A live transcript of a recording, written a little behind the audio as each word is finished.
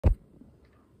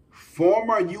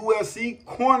former USC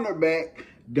cornerback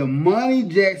Domani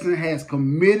Jackson has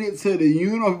committed to the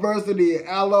University of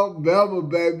Alabama,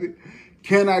 baby.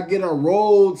 Can I get a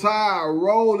roll tide?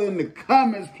 Roll in the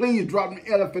comments. Please drop the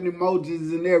elephant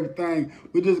emojis and everything.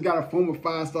 We just got a former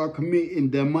 5-star commit in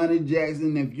Domani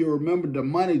Jackson. If you remember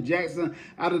Domani Jackson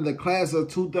out of the class of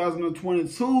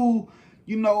 2022,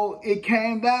 you know, it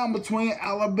came down between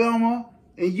Alabama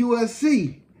and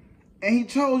USC. And he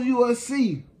chose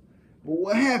USC. But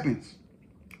what happens?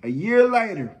 A year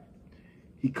later,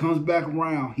 he comes back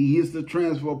around. He hits the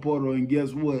transfer portal, and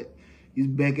guess what? He's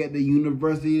back at the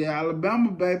University of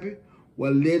Alabama, baby,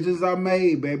 where legends are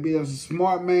made, baby. As a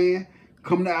smart man,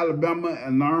 come to Alabama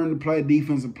and learn to play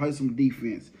defense and play some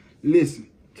defense. Listen,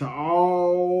 to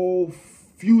all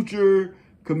future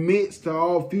commits, to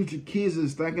all future kids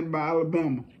that's thinking about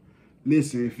Alabama,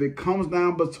 listen, if it comes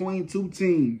down between two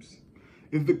teams,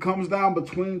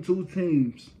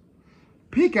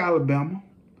 pick Alabama.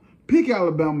 Pick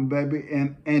Alabama, baby,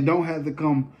 and don't have to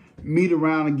come meet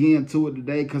around again to it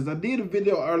today, because I did a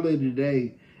video earlier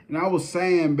today, and I was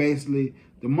saying basically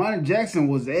Domani Jackson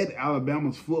was at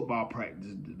Alabama's football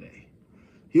practice today.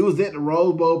 He was at the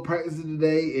Rose Bowl practice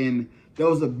today, and there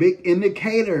was a big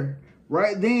indicator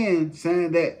right then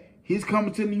saying that he's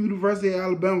coming to the University of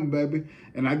Alabama, baby.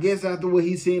 And I guess after what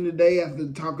he's seen today, after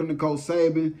talking to Coach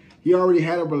Saban, he already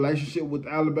had a relationship with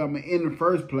Alabama in the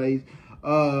first place.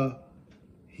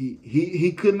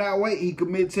 He could not wait. He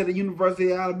committed to the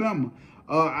University of Alabama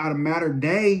out of Matter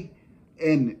Day.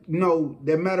 And, you know,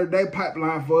 that Matter Day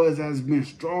pipeline for us has been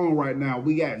strong right now.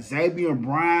 We got Xavier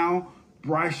Brown,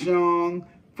 Bryce Young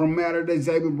from Matter Day.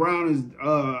 Xavier Brown is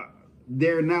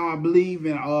there now, I believe,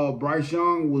 and Bryce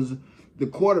Young was the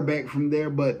quarterback from there.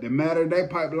 But the Matter Day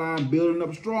pipeline building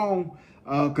up strong.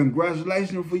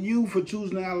 Congratulations for you for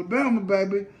choosing Alabama,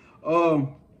 baby.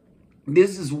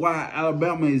 This is why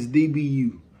Alabama is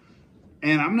DBU.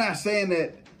 And I'm not saying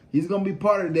that he's going to be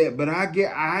part of that, but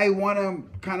I want to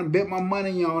kind of bet my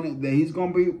money on it that he's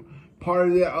going to be part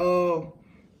of that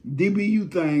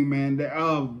DBU thing, man. That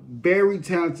very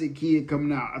talented kid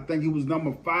coming out. I think he was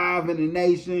number 5 in the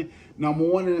nation, number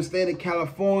 1 in the state of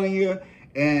California,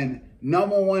 and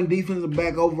number 1 defensive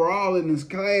back overall in his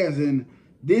class. And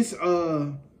this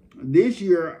year,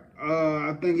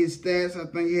 I think his stats, I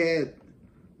think he had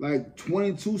like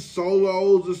 22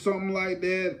 solos or something like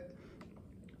that.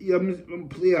 Yeah,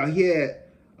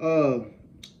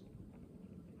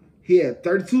 he had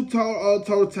 32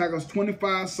 total tackles,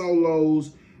 25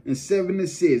 solos, and 7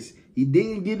 assists. He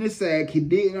didn't get a sack. He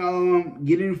didn't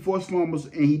get any forced fumbles,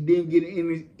 and he didn't get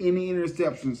any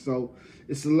interceptions. So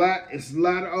it's a lot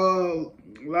of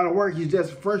work. He's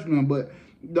just a freshman, but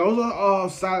those are all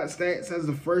solid stats as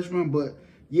a freshman. But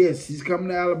yes, he's coming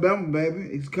to Alabama, baby.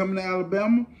 He's coming to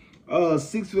Alabama.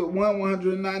 6'1",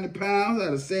 190 pounds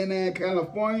out of San Ana,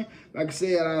 California. Like I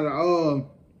said, out of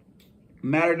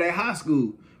Mater Dei High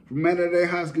School. From Mater Dei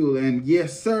High School. And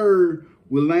yes, sir,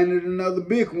 we landed another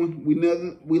big one. We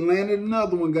landed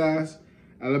another one, guys.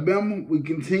 Alabama, we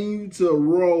continue to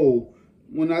roll.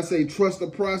 When I say trust the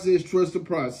process, trust the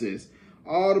process.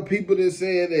 All the people that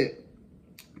said that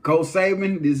Coach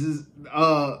Saban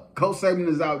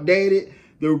is outdated.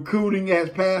 The recruiting has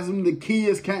passed him. The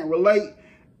kids can't relate.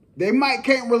 They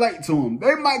can't relate to him.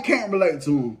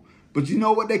 But you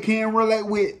know what they can relate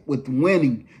with? With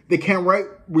winning. They can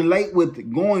relate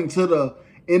with going to the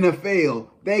NFL.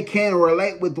 They can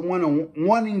relate with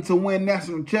wanting to win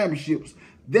national championships.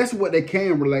 That's what they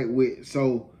can relate with.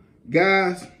 So,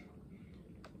 guys,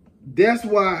 that's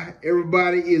why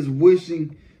everybody is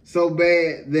wishing so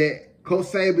bad that Coach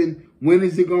Saban, when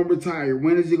is he going to retire?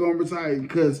 When is he going to retire?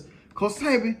 Because Coach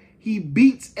Saban, he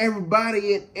beats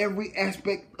everybody at every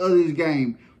aspect of this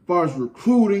game. As far as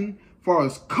recruiting, as far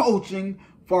as coaching,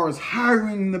 as far as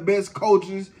hiring the best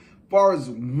coaches, as far as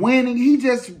winning, he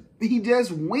just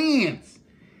wins.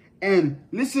 And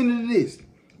listen to this.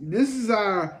 This is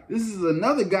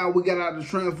another guy we got out of the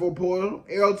transfer portal,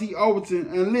 LT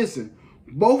Overton. And listen,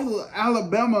 both of the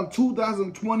Alabama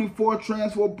 2024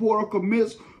 transfer portal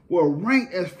commits were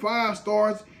ranked as 5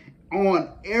 stars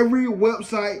on every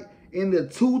website in the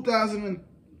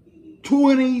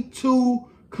 2022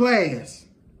 class.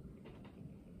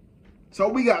 So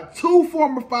we got 2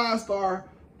 former 5-star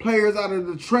players out of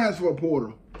the transfer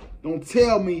portal. Don't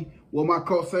tell me what my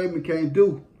Coach Saban can't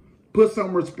do. Put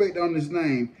some respect on his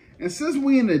name. And since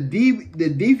we in the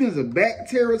defensive back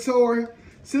territory,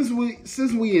 since we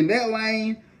in that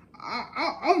lane,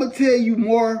 I'm gonna tell you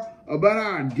more about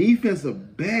our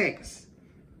defensive backs.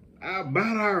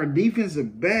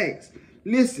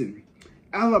 Listen,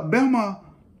 Alabama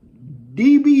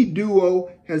DB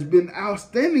duo has been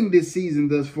outstanding this season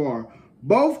thus far.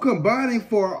 Both combining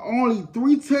for only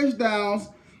 3 touchdowns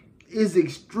is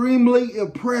extremely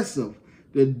impressive.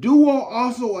 The duo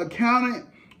also accounted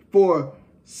for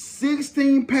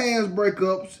 16 pass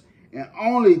breakups and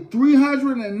only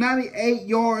 398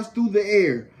 yards through the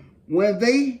air.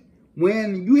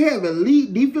 When you have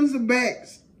elite defensive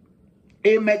backs,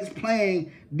 it makes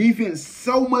playing defense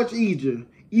so much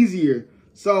easier.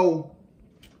 So,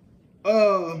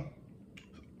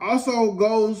 also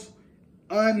goes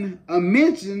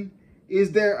unmentioned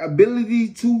is their ability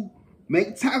to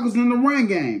make tackles in the run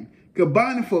game,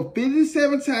 combining for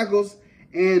 57 tackles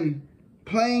and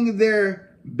playing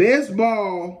their best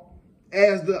ball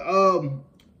as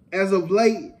of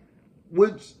late,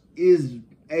 which is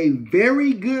a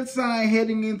very good sign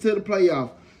heading into the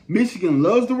playoffs. Michigan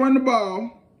loves to run the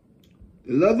ball.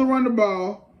 They love to run the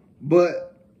ball,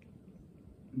 but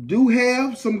do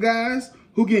have some guys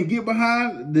who can get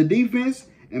behind the defense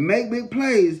and make big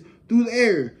plays through the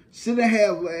air. Shouldn't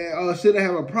have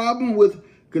a problem with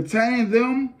containing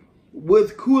them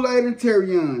with Kool-Aid and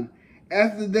Terrion.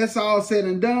 After that's all said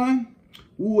and done,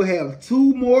 we will have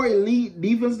 2 more elite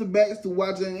defensive backs to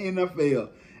watch in the NFL.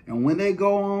 And when they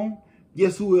go on,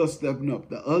 guess who else stepping up?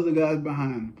 The other guys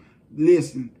behind them.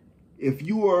 Listen, if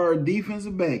you are a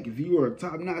defensive back, if you are a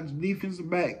top-notch defensive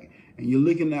back, and you're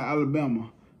looking at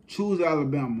Alabama, choose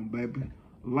Alabama, baby.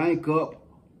 Link up,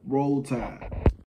 roll tide.